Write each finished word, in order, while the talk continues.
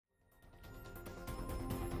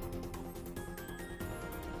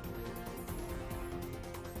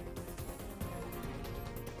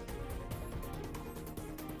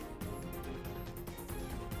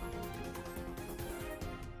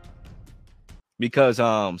because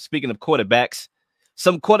speaking of quarterbacks,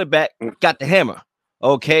 some quarterback got the hammer.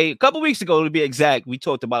 Okay, a couple weeks ago to be exact, we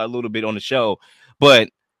talked about it a little bit on the show, but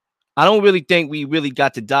I don't really think we really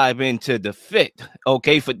got to dive into the fit,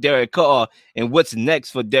 okay, for Derek Carr and what's next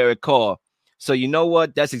for Derek Carr. So you know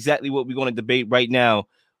what? That's exactly what we're going to debate right now.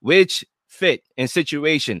 Which fit and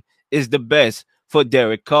situation is the best for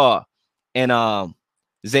Derek Carr? And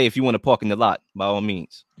Zay, if you want to park in the lot, by all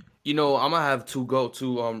means. I'm gonna have two go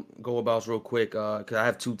abouts real quick because I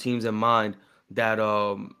have two teams in mind that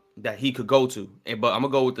that he could go to, but I'm gonna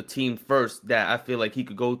go with the team first that I feel like he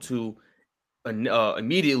could go to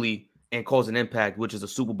immediately and cause an impact, which is a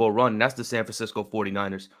Super Bowl run, and that's the San Francisco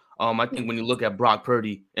 49ers. I think when you look at Brock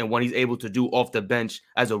Purdy and what he's able to do off the bench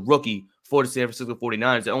as a rookie for the San Francisco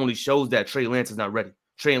 49ers, it only shows that Trey Lance is not ready.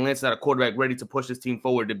 Trey Lance is not a quarterback ready to push his team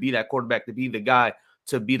forward, to be that quarterback, to be the guy,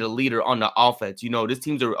 to be the leader on the offense. This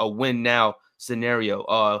team's a win now scenario.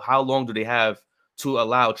 How long do they have to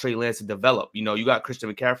allow Trey Lance to develop? You got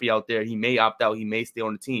Christian McCaffrey out there. He may opt out. He may stay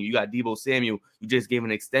on the team. You got Deebo Samuel. You just gave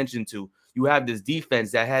an extension to. You have this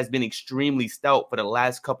defense that has been extremely stout for the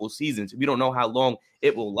last couple seasons. We don't know how long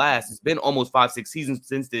it will last. It's been almost 5-6 seasons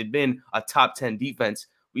since they've been a top 10 defense.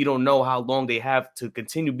 We don't know how long they have to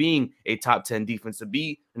continue being a top 10 defense, to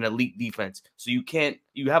be an elite defense. So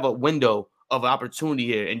you have a window of opportunity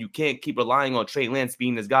here, and you can't keep relying on Trey Lance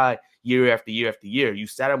being this guy year after year after year. You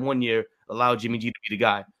sat him 1 year, allowed Jimmy G to be the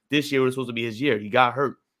guy. This year was supposed to be his year. He got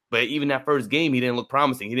hurt. But even that first game, he didn't look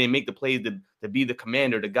promising. He didn't make the plays to be the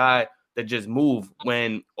commander, the guy that just moved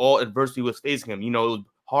when all adversity was facing him. It was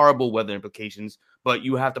horrible weather implications, but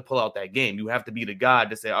you have to pull out that game. You have to be the guy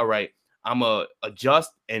to say, all right, I'm going to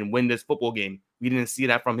adjust and win this football game. We didn't see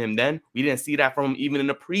that from him then. We didn't see that from him even in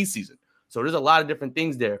the preseason. So there's a lot of different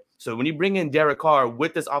things there. So when you bring in Derek Carr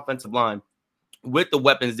with this offensive line, with the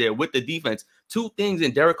weapons there, with the defense, two things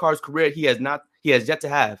in Derek Carr's career he has yet to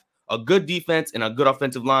have: a good defense and a good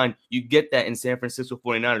offensive line. You get that in San Francisco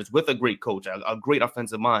 49ers with a great coach, a great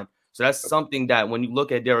offensive mind. So that's something that when you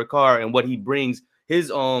look at Derek Carr and what he brings, his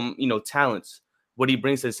talents, what he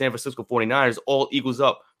brings to the San Francisco 49ers all equals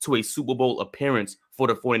up to a Super Bowl appearance for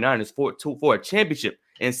the 49ers for a championship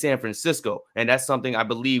in San Francisco. And that's something I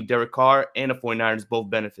believe Derek Carr and the 49ers both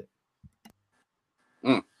benefit.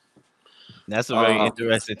 That's a very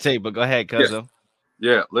interesting take, but go ahead, Cuzzo.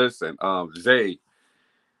 Yeah, listen, Zay,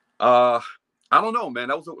 I don't know, man.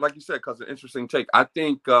 That was, like you said, because an interesting take. I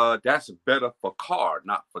think that's better for Carr,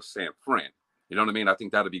 not for San Fran. You know what I mean? I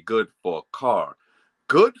think that'll be good for Carr.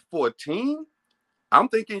 Good for a team? I'm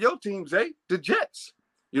thinking your team, Zay, the Jets.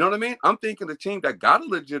 You know what I mean? I'm thinking the team that got a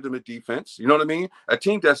legitimate defense. You know what I mean? A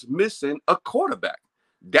team that's missing a quarterback.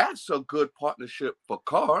 That's a good partnership for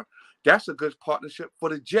Carr. That's a good partnership for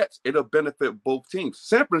the Jets. It'll benefit both teams.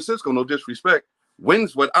 San Francisco, no disrespect,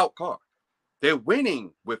 wins without Carr. They're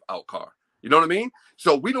winning without Carr. You know what I mean?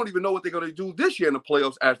 So we don't even know what they're going to do this year in the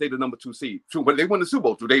playoffs as they're the number 2 seed. So when they win the Super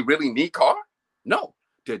Bowl, do they really need Carr? No.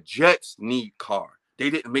 The Jets need Carr. They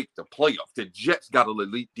didn't make the playoff. The Jets got an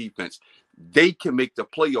elite defense. They can make the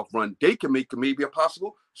playoff run. They can make maybe a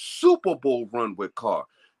possible Super Bowl run with Carr.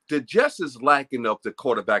 The Jets is lacking of the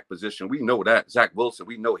quarterback position. We know that. Zach Wilson,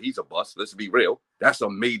 we know he's a bust. Let's be real. That's a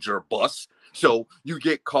major bust. So you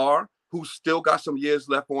get Carr, who's still got some years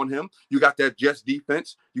left on him. You got that Jets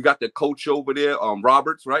defense. You got the coach over there,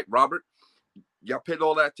 Roberts, right? Robert. Y'all put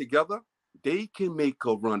all that together. They can make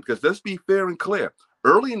a run. Because let's be fair and clear.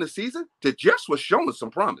 Early in the season, the Jets was showing some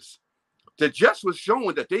promise. The Jets was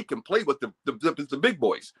showing that they can play with the big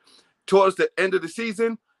boys. Towards the end of the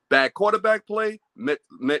season, bad quarterback play, with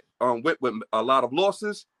a lot of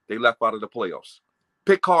losses, they left out of the playoffs.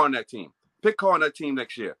 Pick Carr on that team. Pick Carr on that team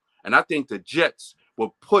next year. And I think the Jets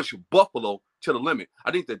will push Buffalo to the limit. I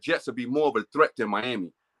think the Jets will be more of a threat than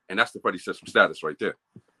Miami. And that's the Freddie system status right there.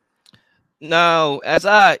 Now, as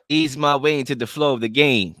I ease my way into the flow of the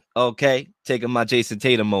game, okay, taking my Jason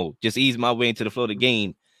Tatum mode, just ease my way into the flow of the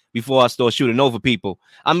game before I start shooting over people.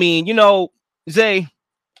 I mean, Zay,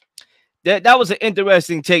 that was an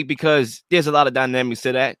interesting take because there's a lot of dynamics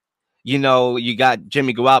to that. You got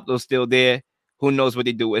Jimmy Garoppolo still there. Who knows what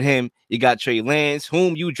they do with him? You got Trey Lance,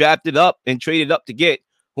 whom you drafted up and traded up to get.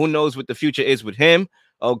 Who knows what the future is with him?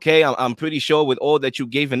 Okay, I'm pretty sure with all that you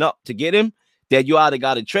gave up to get him, that you either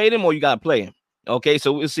got to trade him or you got to play him. Okay,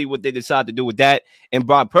 so we'll see what they decide to do with that. And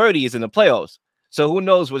Brock Purdy is in the playoffs. So who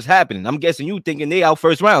knows what's happening? I'm guessing you thinking they out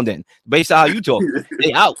first round then, based on how you talk.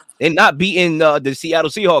 They out and not beating the Seattle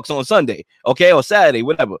Seahawks on Sunday, okay, or Saturday,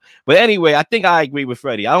 whatever. But anyway, I think I agree with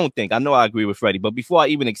Freddie. I know I agree with Freddie. But before I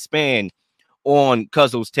even expand on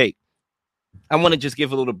Cuzzo's take, I want to just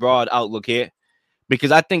give a little broad outlook here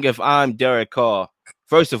because I think if I'm Derek Carr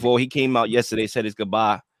First of all, he came out yesterday, said his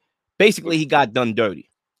goodbye. Basically, he got done dirty.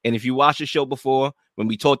 And if you watched the show before, when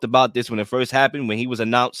we talked about this, when it first happened, when he was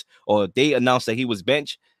announced or they announced that he was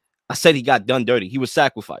benched, I said he got done dirty. He was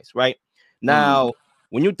sacrificed, right? Now,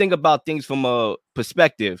 when you think about things from a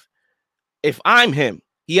perspective, if I'm him,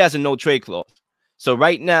 he has a no trade clause. So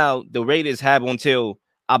right now, the Raiders have until,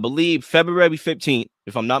 I believe, February 15th,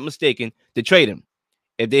 if I'm not mistaken, to trade him.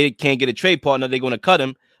 If they can't get a trade partner, they're going to cut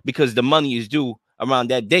him because the money is due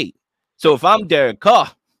around that date. So if I'm Derek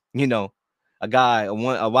Carr, you know,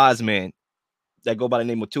 a wise man that go by the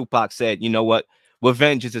name of Tupac said, you know what?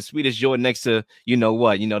 Revenge is as sweet as joy next to, you know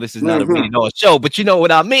what? You know, this is not a rated R show, but you know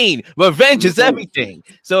what I mean? Revenge is everything.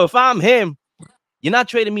 So if I'm him, you're not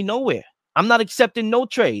trading me nowhere. I'm not accepting no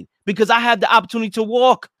trade because I have the opportunity to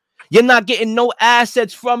walk. You're not getting no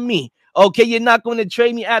assets from me. Okay, you're not going to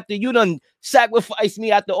trade me after you done sacrificed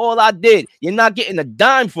me after all I did. You're not getting a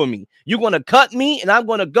dime from me. You're going to cut me, and I'm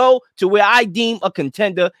going to go to where I deem a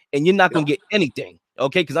contender, and you're not going to get anything.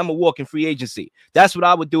 Okay, because I'm a walking free agency. That's what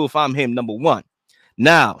I would do if I'm him, number one.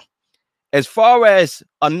 Now, as far as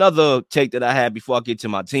another take that I had before I get to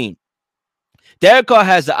my team, Derek Carr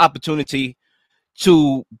has the opportunity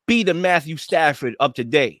to be the Matthew Stafford up to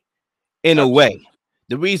date in a way.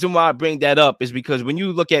 The reason why I bring that up is because when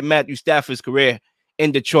you look at Matthew Stafford's career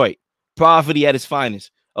in Detroit, poverty at its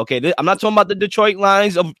finest. Okay, I'm not talking about the Detroit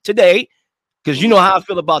Lions of today because you know how I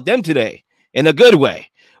feel about them today in a good way.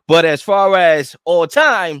 But as far as all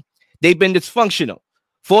time, they've been dysfunctional.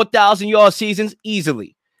 4,000-yard seasons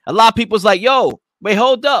easily. A lot of people's like, yo, wait,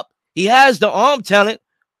 hold up. He has the arm talent.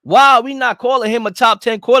 Why are we not calling him a top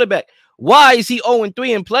 10 quarterback? Why is he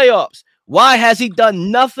 0-3 in playoffs? Why has he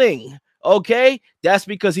done nothing? Okay, that's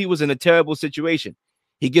because he was in a terrible situation.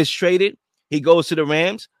 He gets traded. He goes to the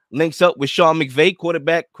Rams, links up with Sean McVay,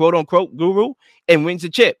 quarterback, quote-unquote, guru, and wins the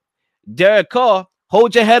chip. Derek Carr,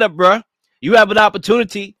 hold your head up, bro. You have an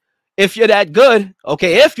opportunity. If you're that good,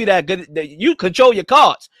 okay, if you're that good, you control your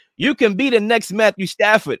cards. You can be the next Matthew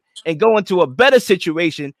Stafford and go into a better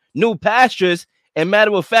situation, new pastures, and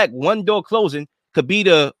matter of fact, one door closing could be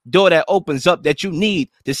the door that opens up that you need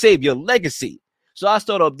to save your legacy. So I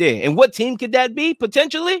start up there. And what team could that be,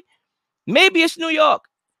 potentially? Maybe it's New York.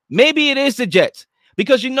 Maybe it is the Jets.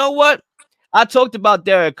 Because you know what? I talked about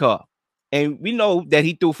Derek Carr, and we know that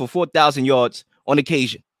he threw for 4,000 yards on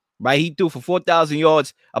occasion. Right, he threw for 4,000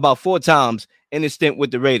 yards about 4 times in his stint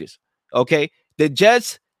with the Raiders. Okay, the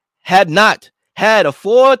Jets had not had a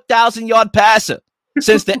 4,000-yard passer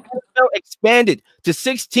since the NFL expanded to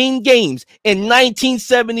 16 games in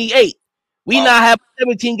 1978. We now have a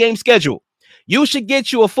 17-game schedule. You should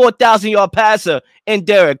get you a 4,000-yard passer in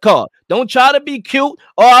Derek Carr. Don't try to be cute.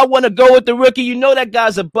 Oh, I want to go with the rookie. You know that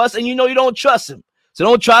guy's a bust, and you know you don't trust him. So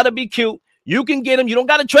don't try to be cute. You can get him. You don't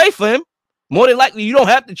got to trade for him. More than likely, you don't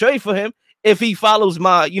have to trade for him if he follows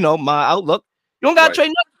my outlook. You don't got to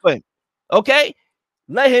trade nothing for him. Okay?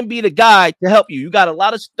 Let him be the guy to help you. You got a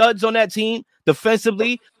lot of studs on that team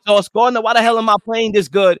defensively. So it's going to, why the hell am I playing this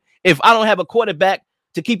good if I don't have a quarterback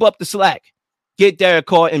to keep up the slack? Get Derek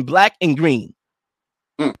Carr in black and green.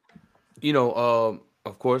 You know,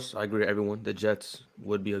 of course, I agree with everyone. The Jets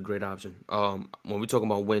would be a great option. When we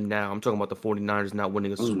talking about win now, I'm talking about the 49ers not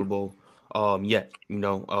winning a Super Bowl. Yet, you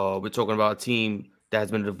know, we're talking about a team that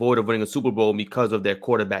has been devoid of winning a Super Bowl because of their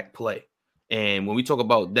quarterback play. And when we talk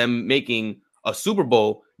about them making a Super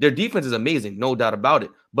Bowl, their defense is amazing, no doubt about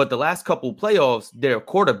it. But the last couple playoffs, their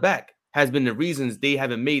quarterback has been the reasons they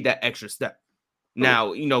haven't made that extra step.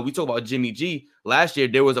 Now, you know, we talk about Jimmy G. Last year,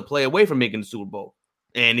 there was a play away from making the Super Bowl,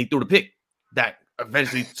 and he threw the pick that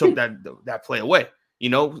eventually took that play away. You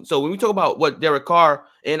know, so when we talk about what Derek Carr,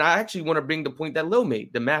 and I actually want to bring the point that Lil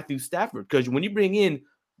made, the Matthew Stafford, because when you bring in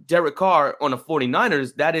Derek Carr on the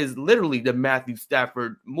 49ers, that is literally the Matthew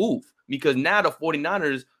Stafford move, because now the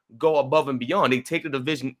 49ers go above and beyond. They take the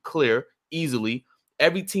division clear easily.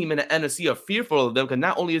 Every team in the NFC are fearful of them because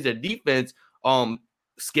not only is their defense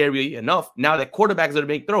scary enough, now that quarterbacks are to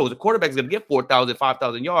make throws. The quarterback's going to get 4,000,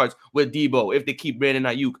 5,000 yards with Debo if they keep Brandon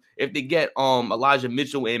Ayuk, if they get Elijah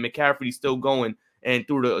Mitchell and McCaffrey still going and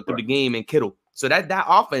through the game and Kittle. So that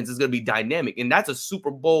offense is going to be dynamic, and that's a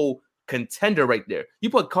Super Bowl contender right there.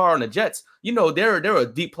 You put Carr on the Jets, you know they're a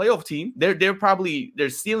deep playoff team. They're probably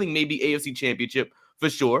their ceiling maybe AFC Championship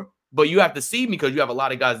for sure. But you have to see because you have a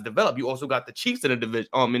lot of guys to develop. You also got the Chiefs in the division,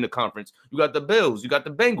 in the conference. You got the Bills, you got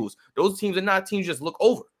the Bengals. Those teams are not teams just look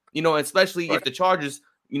over, you know, especially if the Chargers,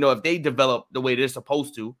 you know, if they develop the way they're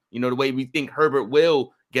supposed to, you know, the way we think Herbert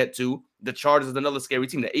will get to. The Chargers is another scary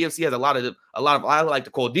team. The AFC has a lot of I like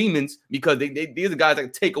to call demons because these are guys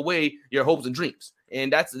that take away your hopes and dreams.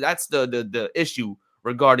 And that's the issue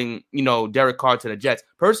regarding, Derek Carr to the Jets.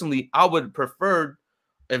 Personally, I would prefer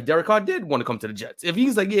if Derek Carr did want to come to the Jets. If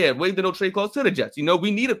he's like, yeah, waive the no trade clause to the Jets.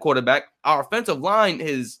 We need a quarterback. Our offensive line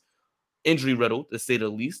is injury riddled, to say the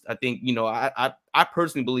least. I think, I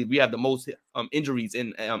personally believe we have the most injuries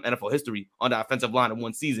in NFL history on the offensive line in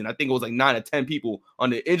one season. I think it was like 9 or 10 people on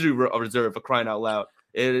the injury reserve, for crying out loud.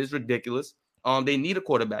 It is ridiculous. They need a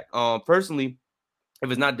quarterback. Personally, if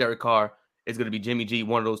it's not Derek Carr, it's going to be Jimmy G,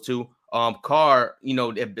 one of those two. Carr,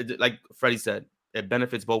 like Freddie said, it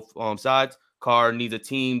benefits both sides. Carr needs a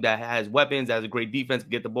team that has weapons, that has a great defense to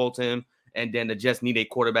get the ball to him, and then the Jets need a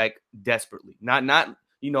quarterback desperately. Not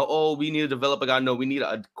we need to develop a guy. No, we need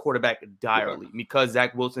a quarterback direly, because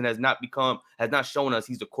Zach Wilson has not shown us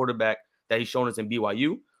he's the quarterback that he's shown us in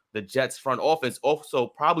BYU. The Jets front office also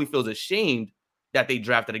probably feels ashamed that they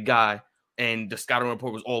drafted a guy and the scouting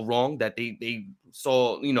report was all wrong, that they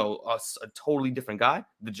saw, a totally different guy,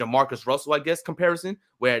 the Jamarcus Russell, I guess, comparison,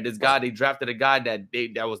 where this guy, they drafted a guy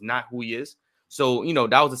that was not who he is. So,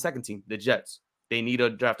 that was the second team, the Jets. They need to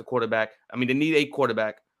draft a quarterback. I mean, they need a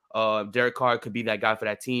quarterback. Derek Carr could be that guy for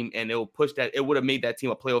that team, and it will push that. It would have made that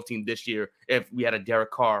team a playoff team this year if we had a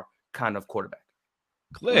Derek Carr kind of quarterback.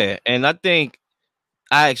 Clear. And I think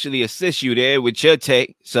I actually assist you there with your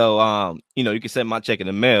take. So, you can send my check in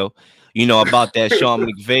the mail, about that Sean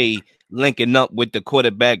McVay linking up with the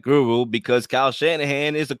quarterback guru, because Kyle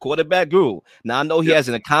Shanahan is a quarterback guru. Now, I know he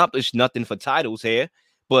hasn't accomplished nothing for titles here,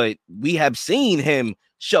 but we have seen him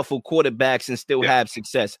shuffle quarterbacks and still have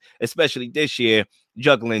success, especially this year,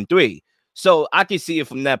 juggling 3. So I can see it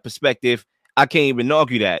from that perspective. I can't even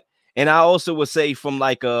argue that. And I also would say from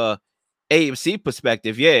like a AFC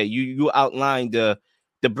perspective, you outlined the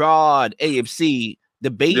broad AFC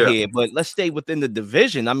debate here, but let's stay within the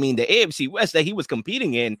division. I mean, the AFC West that he was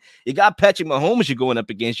competing in, you got Patrick Mahomes you're going up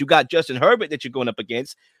against. You got Justin Herbert that you're going up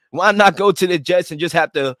against. Why not go to the Jets and just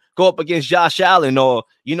have to go up against Josh Allen or,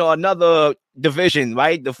 another division,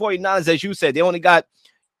 right? The 49ers, as you said, they only got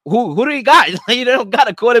who do you got? They don't got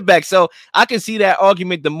a quarterback. So I can see that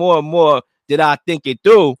argument the more and more that I think it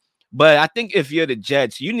through. But I think if you're the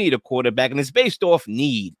Jets, you need a quarterback, and it's based off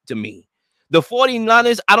need to me. The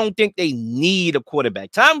 49ers, I don't think they need a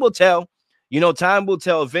quarterback. Time will tell. Time will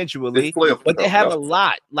tell eventually. But they have a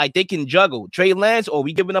lot. Like, they can juggle. Trey Lance, or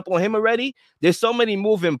we giving up on him already? There's so many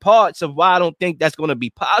moving parts of why I don't think that's going to be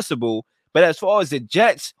possible. But as far as the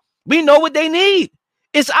Jets, we know what they need.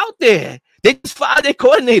 It's out there. They just fired their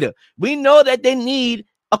coordinator. We know that they need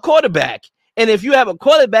a quarterback. And if you have a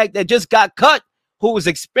quarterback that just got cut, who was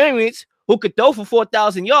experienced, who could throw for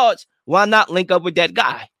 4,000 yards, why not link up with that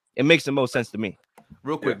guy? It makes the most sense to me.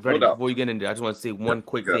 Real quick, Freddie, before you get into there, I just want to say one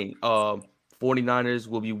quick thing. 49ers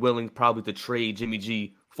will be willing probably to trade Jimmy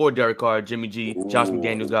G for Derek Carr, Jimmy G, Josh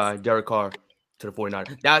McDaniels guy, Derek Carr to the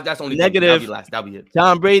 49ers. That's only negative. That'll be it.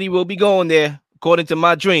 Tom Brady will be going there, according to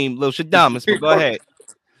my dream, Lil Shadamas. But go ahead.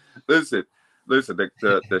 Listen.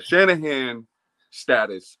 The Shanahan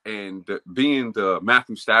status and being the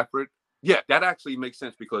Matthew Stafford, that actually makes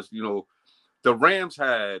sense, because the Rams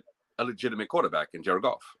had a legitimate quarterback in Jared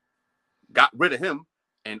Goff. Got rid of him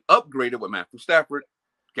and upgraded with Matthew Stafford.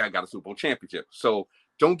 Got a Super Bowl championship. So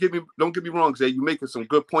don't get me wrong, Zay. You're making some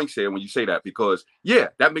good points here when you say that, because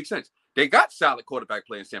that makes sense. They got solid quarterback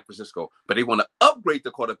play in San Francisco, but they want to upgrade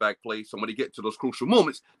the quarterback play, so when they get to those crucial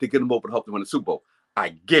moments, they get them over to help them win the Super Bowl. I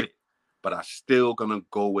get it, but I'm still gonna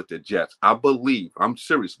go with the Jets. I'm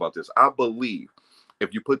serious about this. I believe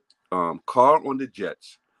if you put Carr on the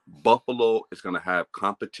Jets, Buffalo is gonna have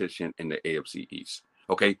competition in the AFC East.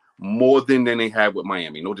 Okay, more than they had with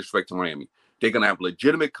Miami. No disrespect to Miami. They're going to have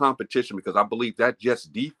legitimate competition, because I believe that Jets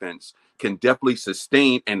defense can definitely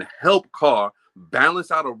sustain and help Carr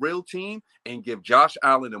balance out a real team and give Josh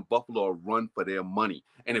Allen and Buffalo a run for their money.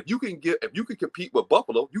 And if you can compete with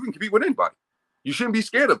Buffalo, you can compete with anybody. You shouldn't be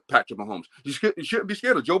scared of Patrick Mahomes. You shouldn't be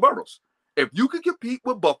scared of Joe Burrows. If you can compete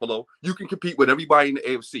with Buffalo, you can compete with everybody in the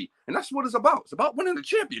AFC. And that's what it's about. It's about winning the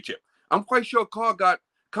championship. I'm quite sure Carr got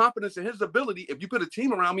confidence in his ability. If you put a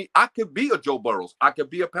team around me, I could be a Joe Burrows. I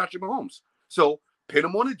could be a Patrick Mahomes. So pin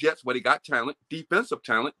them on the Jets where they got talent, defensive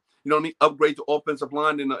talent. You know what I mean? Upgrade the offensive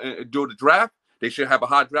line and do the draft. They should have a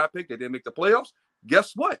high draft pick. They didn't make the playoffs.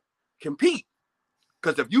 Guess what? Compete.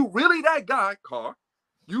 Because if you really that guy, Carr,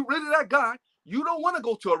 you don't want to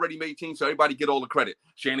go to a ready-made team so everybody get all the credit.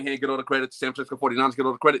 Shanahan get all the credit. San Francisco 49ers get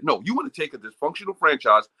all the credit. No, you want to take a dysfunctional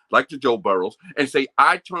franchise like the Joe Burrows and say,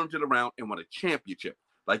 I turned it around and won a championship.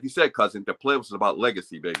 Like you said, cousin, the playoffs is about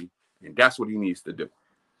legacy, baby. And that's what he needs to do.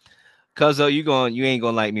 Cuzzo, you ain't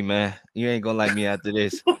gonna like me, man. You ain't gonna like me after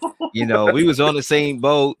this. We was on the same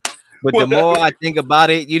boat. But the more I think about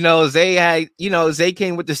it, Zay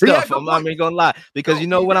came with the stuff. I'm not even gonna lie, because you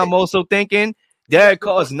know what I'm also thinking. Derek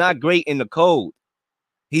Carr is not great in the cold.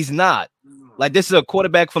 He's not. Like, this is a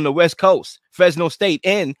quarterback from the West Coast, Fresno State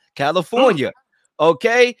in California.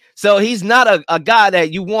 Okay, so he's not a guy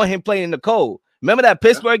that you want him playing in the cold. Remember that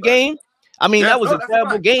Pittsburgh game? I mean, that was a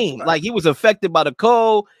terrible game. Like, he was affected by the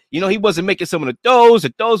cold. You know, he wasn't making some of the throws.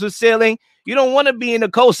 The throws were sailing. You don't want to be in the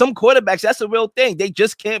cold. Some quarterbacks, that's a real thing. They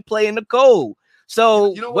just can't play in the cold.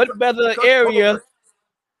 So, what better area?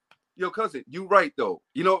 Yo, cousin, you right though.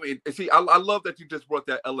 You know, and see, I love that you just brought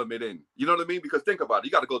that element in. You know what I mean? Because think about it.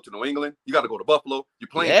 You got to go to New England. You got to go to Buffalo. You're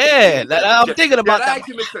playing. I'm thinking about that. That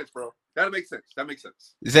actually makes sense, bro. That makes sense. That makes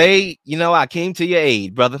sense. Zay, I came to your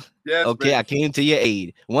aid, brother. Yes, okay, man. I came to your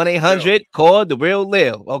aid. 1-800 call the real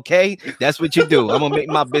Lil. Okay, that's what you do. I'm gonna make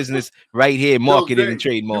my business right here, marketed and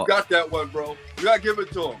trademark. You got that one, bro. You gotta give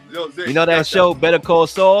it to him. Yo, Zay, you know that show, Better Call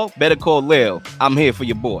Saul, Better Call Lil. I'm here for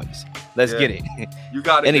your boys. Let's get it. You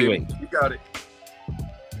got it. Anyway, baby. You got it.